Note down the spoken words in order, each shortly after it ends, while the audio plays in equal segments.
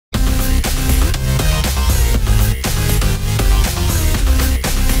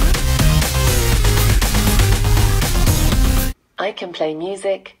I can play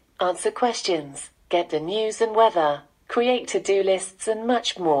music, answer questions, get the news and weather, create to-do lists and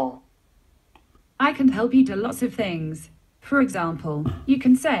much more. I can help you do lots of things. For example, you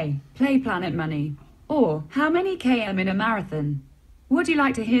can say, play Planet Money, or how many km in a marathon. Would you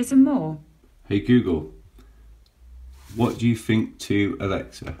like to hear some more? Hey Google, what do you think to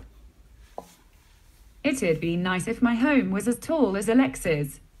Alexa? It'd be nice if my home was as tall as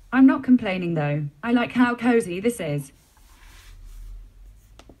Alexa's. I'm not complaining though. I like how cozy this is.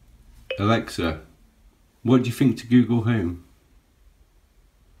 Alexa, what do you think to Google Home?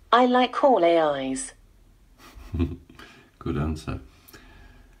 I like all AIs. Good answer.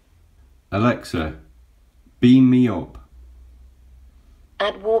 Alexa, beam me up.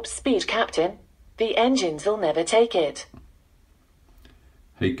 At warp speed, Captain. The engines'll never take it.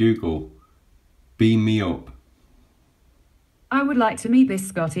 Hey Google, beam me up. I would like to meet this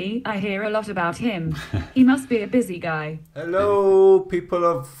Scotty. I hear a lot about him. He must be a busy guy. Hello, people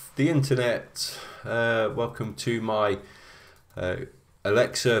of the internet. Welcome to my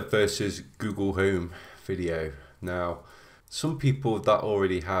Alexa versus Google Home video. Now, some people that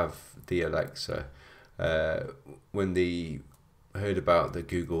already have the Alexa, when they heard about the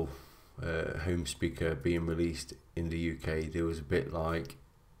Google Home speaker being released in the UK, there was a bit like,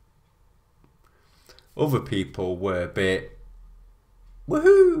 other people were a bit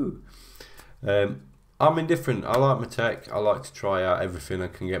woohoo. I'm indifferent. I like my tech. I like to try out everything I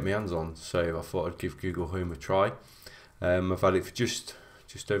can get my hands on, so I thought I'd give Google Home a try. I've had it for just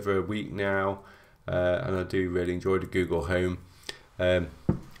over a week now, and I do really enjoy the Google Home. In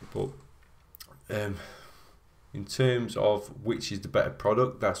terms of which is the better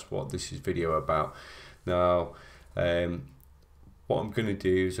product, that's what this is video about. Now, what I'm going to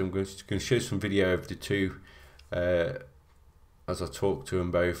do is I'm going to show some video of the two as I talk to them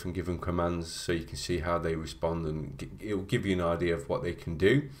both and give them commands so you can see how they respond, and it will give you an idea of what they can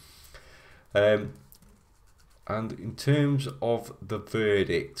do. And in terms of the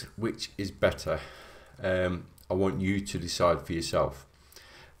verdict, which is better, I want you to decide for yourself.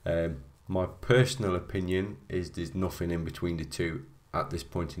 My personal opinion is there's nothing in between the two at this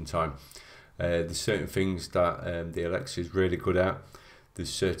point in time. There's certain things that the Alexa is really good at.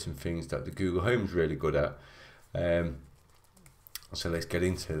 There's certain things that the Google Home is really good at. So let's get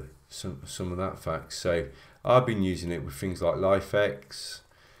into some of that facts. So I've been using it with things like LifeX,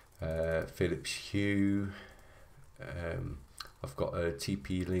 Philips Hue. I've got a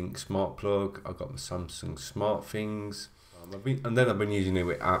TP-Link smart plug. I've got my Samsung SmartThings. And then I've been using it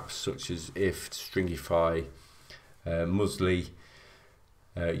with apps such as IFT, Stringify, Musli,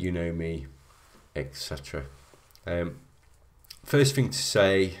 You Know Me, etc. First thing to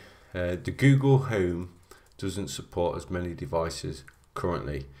say, the Google Home doesn't support as many devices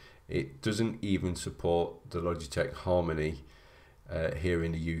currently. It doesn't even support the Logitech Harmony here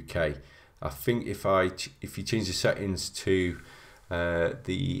in the UK. I think if you change the settings to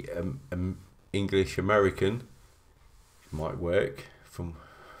the English American, it might work. From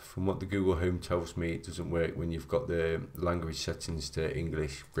what the Google Home tells me, it doesn't work when you've got the language settings to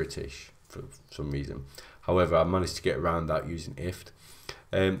English British for some reason. However, I managed to get around that using IFT.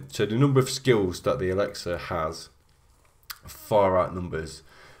 So the number of skills that the Alexa has far outnumbers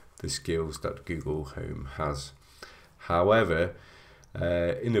the skills that Google Home has. However,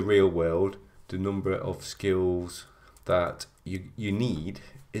 in the real world, the number of skills that you need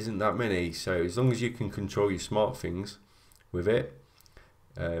isn't that many. So as long as you can control your SmartThings with it,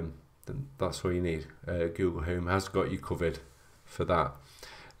 then that's all you need. Google Home has got you covered for that.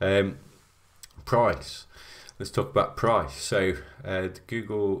 Price. Let's talk about price. So the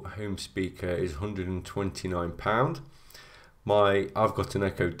Google Home speaker is £129. I've got an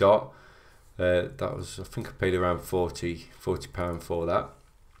Echo Dot. That was, I think I paid around £40 for that.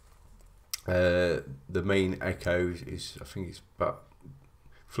 The main Echo is, I think it's about,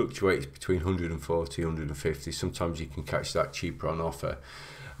 fluctuates between 140 150. Sometimes you can catch that cheaper on offer.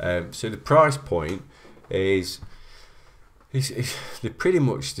 So the price point is they're pretty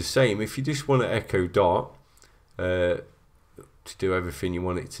much the same. If you just want an Echo Dot to do everything you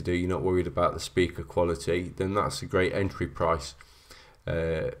want it to do, you're not worried about the speaker quality, then that's a great entry price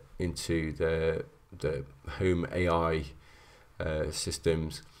into the home AI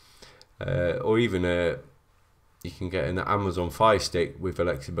systems, or even you can get an Amazon Fire Stick with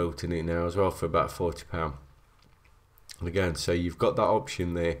Alexa built in it now as well for about £40. And again, so you've got that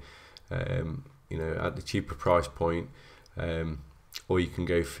option there, you know, at the cheaper price point, or you can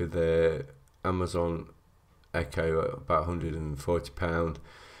go for the Amazon Echo at about £140,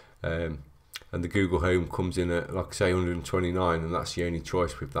 and the Google Home comes in at, like I say, 129, and that's the only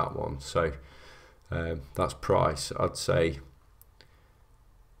choice with that one. So that's price. I'd say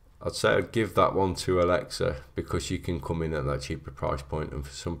I'd say I'd give that one to Alexa, because you can come in at that cheaper price point, and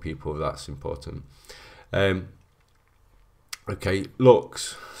for some people that's important. Okay,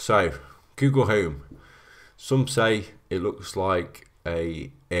 looks. So Google Home. Some say it looks like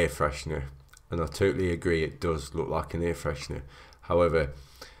a air freshener, and I totally agree, it does look like an air freshener. However,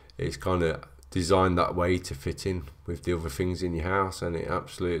 it's kind of designed that way to fit in with the other things in your house, and it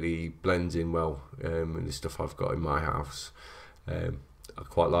absolutely blends in well with the stuff I've got in my house. I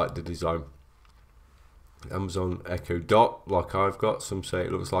quite like the design. Amazon Echo Dot, like I've got, some say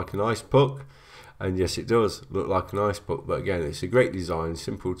it looks like an ice puck, and yes, it does look like an ice puck, but again, it's a great design,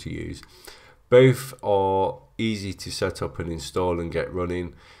 simple to use. Both are easy to set up and install and get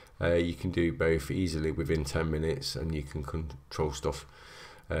running. You can do both easily within 10 minutes, and you can control stuff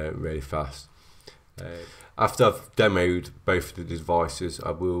really fast. After I've demoed both of the devices,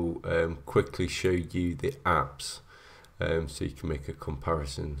 I will quickly show you the apps, so you can make a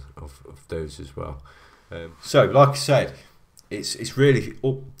comparison of those as well. So like I said, it's really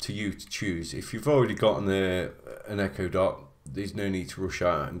up to you to choose. If you've already got an Echo Dot, there's no need to rush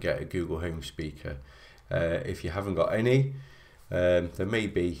out and get a Google Home speaker. If you haven't got any, then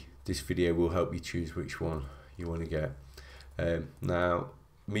maybe this video will help you choose which one you want to get. Now,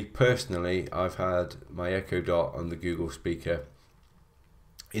 me personally, I've had my Echo Dot and the Google speaker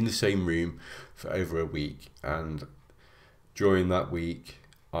in the same room for over a week, and during that week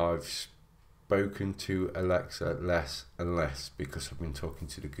I've spoken to Alexa less and less because I've been talking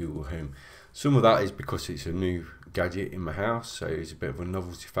to the Google Home. Some of that is because it's a new gadget in my house, so it's a bit of a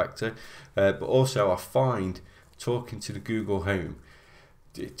novelty factor, but also I find talking to the Google Home,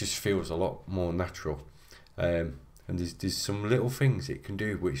 it just feels a lot more natural, and there's some little things it can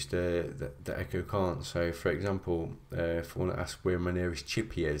do which the Echo can't. So for example, if I want to ask where my nearest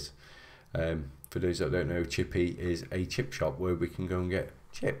Chippy is, for those that don't know, Chippy is a chip shop where we can go and get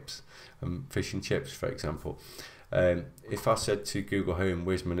chips, fish and chips for example. If I said to Google Home,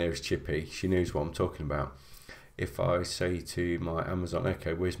 where's my nearest Chippy, she knows what I'm talking about. If I say to my Amazon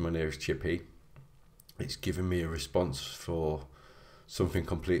Echo, where's my nearest Chippy, it's giving me a response for something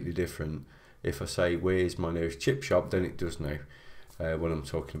completely different. If I say, where's my nearest chip shop, then it does know what I'm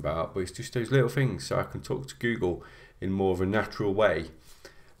talking about. But it's just those little things, so I can talk to Google in more of a natural way,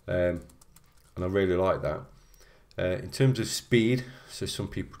 and I really like that. In terms of speed, so some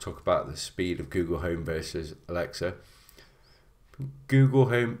people talk about the speed of Google Home versus Alexa. Google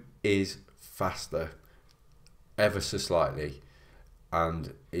Home is faster, ever so slightly,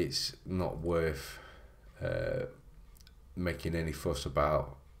 and it's not worth making any fuss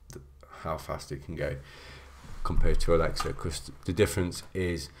about how fast it can go compared to Alexa, because the difference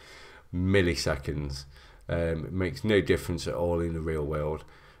is milliseconds. It makes no difference at all in the real world.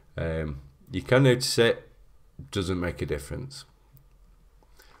 You can notice it, doesn't make a difference.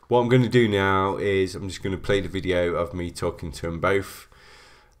 What I'm going to do now is I'm just going to play the video of me talking to them both,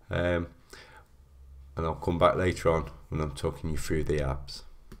 and I'll come back later on when I'm talking you through the apps.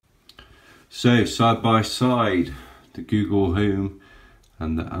 So side by side, the Google Home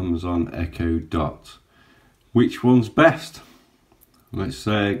and the Amazon Echo Dot. Which one's best? Let's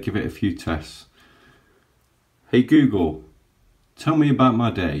give it a few tests. Hey Google, tell me about my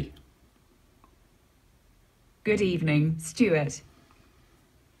day. Good evening, Stuart.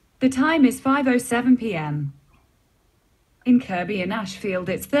 The time is 5:07 p.m. In Kirkby and Ashfield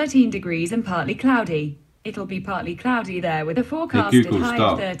it's 13 degrees and partly cloudy. It'll be partly cloudy there with a forecasted Google, high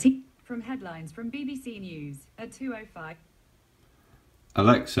stop. of 30. From headlines from BBC News at 2:05.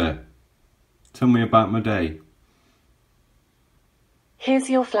 Alexa, tell me about my day. Here's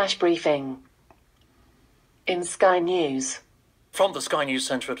your flash briefing. In Sky News. From the Sky News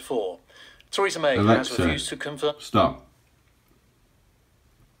Centre at 4, Theresa May has Alexa, refused to confirm... Stop.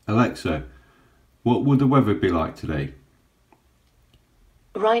 Alexa, what would the weather be like today?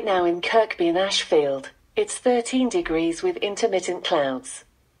 Right now in Kirkby and Ashfield, it's 13 degrees with intermittent clouds.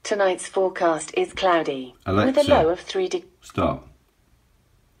 Tonight's forecast is cloudy, Alexa, with a low of 3 degrees. Stop.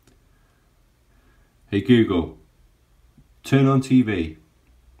 Hey Google, turn on TV.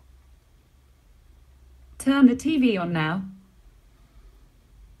 Turn the TV on now.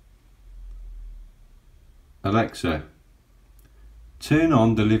 Alexa, turn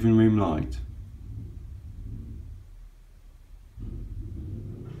on the living room light.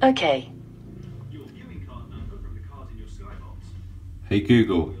 Okay. Hey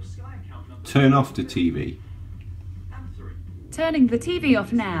Google, turn off the TV. Turning the TV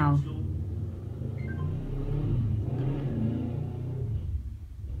off now.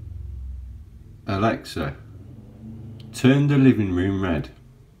 Alexa, turn the living room red.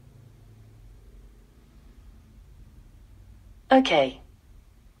 Okay.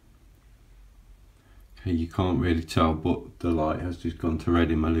 Okay, you can't really tell, but the light has just gone to red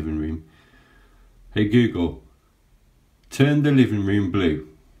in my living room. Hey Google, turn the living room blue.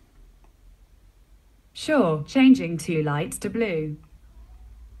 Sure, changing 2 lights to blue.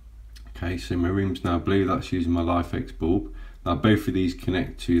 Okay, so my room's now blue. That's using my LifeX bulb. Now both of these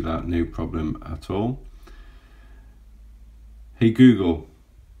connect to that, no problem at all. Hey Google,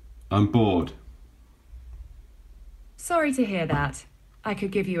 I'm bored. Sorry to hear that. I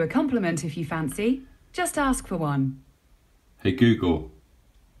could give you a compliment if you fancy. Just ask for one. Hey Google,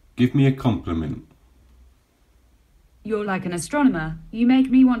 give me a compliment. You're like an astronomer. You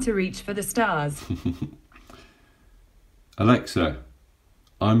make me want to reach for the stars. Alexa,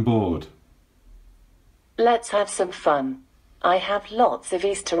 I'm bored. Let's have some fun. I have lots of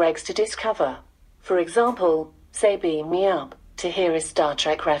Easter eggs to discover. For example, say beam me up to hear a Star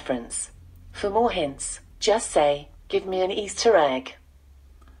Trek reference. For more hints, just say, give me an Easter egg.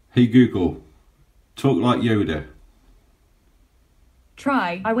 Hey Google, talk like Yoda.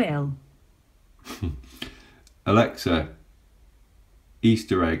 Try, I will. Alexa,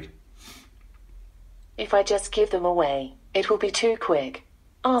 Easter egg. If I just give them away, it will be too quick.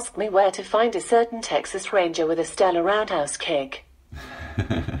 Ask me where to find a certain Texas Ranger with a stellar roundhouse kick.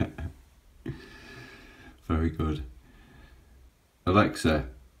 Very good. Alexa,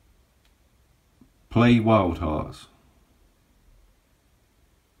 play Wild Hearts.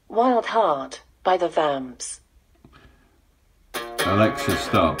 Wild Heart by the Vamps. Alexa,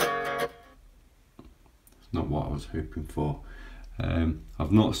 stop. Not what I was hoping for.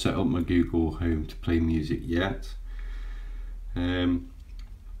 I've not set up my Google Home to play music yet.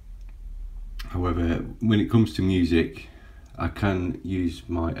 However, when it comes to music, I can use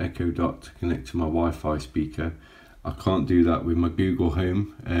my Echo Dot to connect to my Wi-Fi speaker. I can't do that with my Google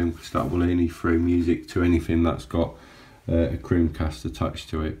Home because that will only throw music to anything that's got a Chromecast attached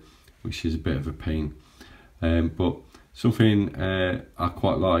to it, which is a bit of a pain. But something I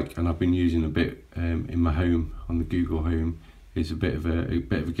quite like, and I've been using a bit in my home on the Google Home, is a bit of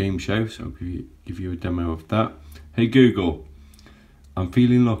a game show. So I'll give you a demo of that. Hey Google, I'm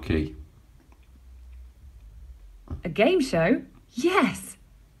feeling lucky. A game show? Yes!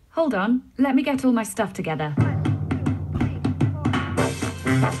 Hold on, let me get all my stuff together.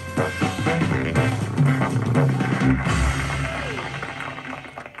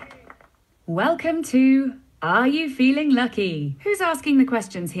 Welcome to Are You Feeling Lucky? Who's asking the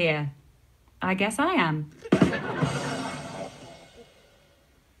questions here? I guess I am.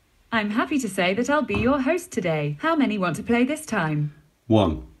 I'm happy to say that I'll be your host today. How many want to play this time?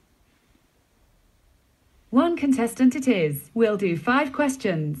 1. 1 contestant it is. We'll do 5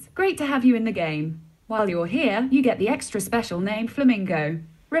 questions. Great to have you in the game. While you're here, you get the extra special name Flamingo.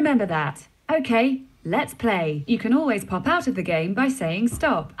 Remember that. Okay, let's play. You can always pop out of the game by saying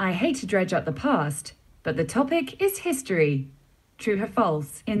stop. I hate to dredge up the past, but the topic is history. True or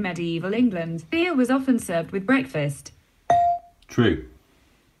false? In medieval England, beer was often served with breakfast. True.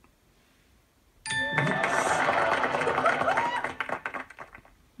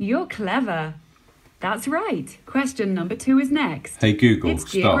 You're clever. That's right. Question number 2 is next. Hey Google, It's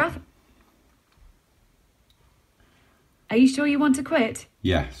stop. Are you sure you want to quit?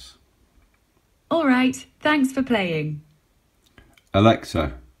 Yes. All right, thanks for playing.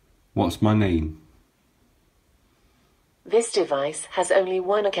 Alexa, what's my name? This device has only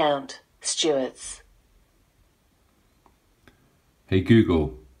one account, Stuart's. Hey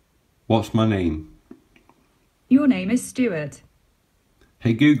Google, what's my name? Your name is Stuart.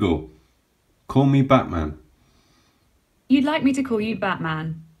 Hey Google, call me Batman. You'd like me to call you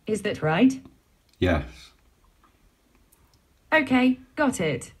Batman, is that right? Yes. Okay, got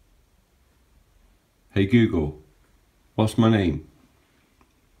it. Hey Google, what's my name?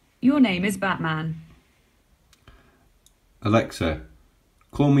 Your name is Batman. Alexa,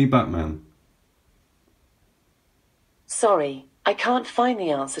 call me Batman. Sorry, I can't find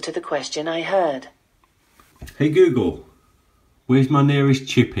the answer to the question I heard. Hey Google, where's my nearest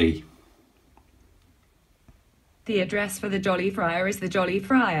chippy? The address for the Jolly Friar is the Jolly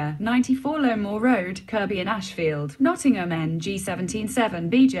Friar, 94 Lowmore Road, Kirby in Ashfield, Nottingham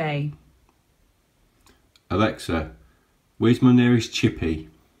NG177BJ. Alexa, where's my nearest chippy?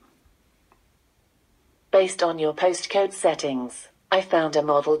 Based on your postcode settings, I found a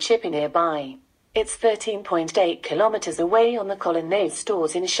model chippy nearby. It's 13.8 kilometers away on the Colonnade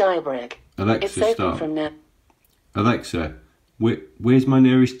stores in Shirebrook. Alexa, It's open stop. from now. Alexa, where's my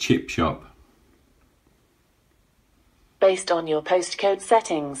nearest chip shop? Based on your postcode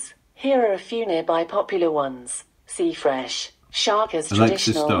settings, here are a few nearby popular ones. Sea Fresh, Sharkers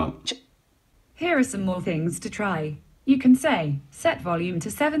Alexa, Traditional. stop. Here are some more things to try. You can say, set volume to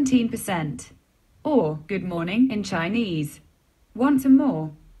 17%. or good morning in Chinese. Want some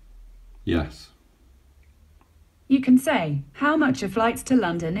more? Yes. You can say, how much are flights to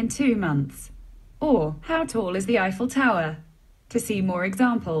London in 2 months? Or, how tall is the Eiffel Tower? To see more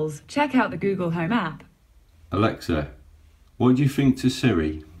examples, check out the Google Home app. Alexa, what do you think to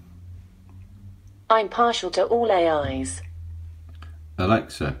Siri? I'm partial to all AIs.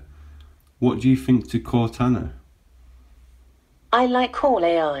 Alexa, what do you think to Cortana? I like all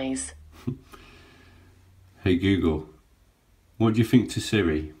AIs. Hey Google, what do you think to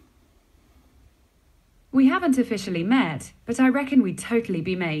Siri? We haven't officially met, but I reckon we'd totally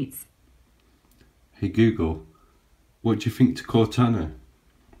be mates. Hey Google, what do you think to Cortana?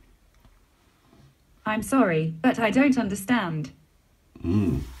 I'm sorry, but I don't understand.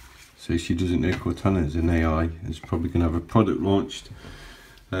 So she doesn't know Cortana is an AI. It's probably going to have a product launched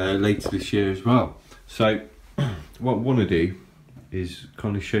later this year as well. So what I want to do is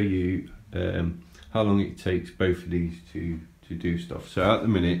kind of show you how long it takes both of these to do stuff. So at the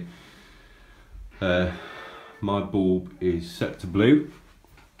minute, my bulb is set to blue.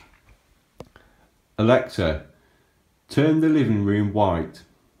 Alexa, turn the living room white.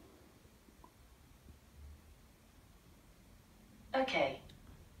 Okay.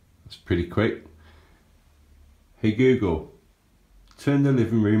 That's pretty quick. Hey Google, turn the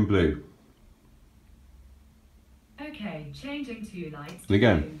living room blue. Okay, changing to lights. And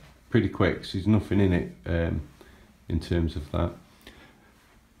again, pretty quick, so there's nothing in it in terms of that.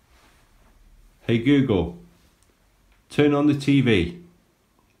 Hey Google, turn on the TV.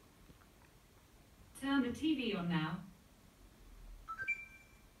 Turn the TV on now.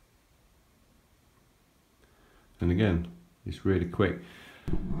 And again, it's really quick.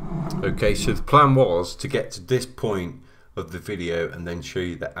 Okay, so the plan was to get to this point of the video and then show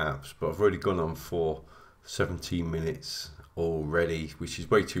you the apps, but I've already gone on for 17 minutes already, which is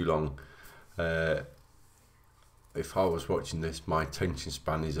way too long. If I was watching this, my attention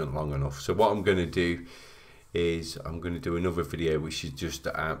span isn't long enough. So what I'm going to do is I'm going to do another video which is just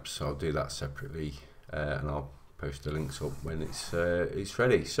the apps. I'll do that separately and I'll post the links up when it's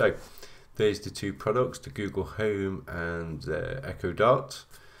ready. So there's the two products, the Google Home and the Echo Dot.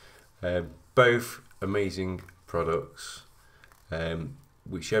 Both amazing products.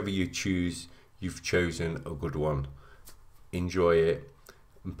 Whichever you choose, you've chosen a good one. Enjoy it,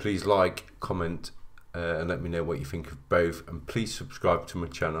 and please like, comment and let me know what you think of both, and please subscribe to my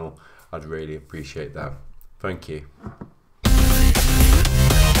channel. I'd really appreciate that. Thank you.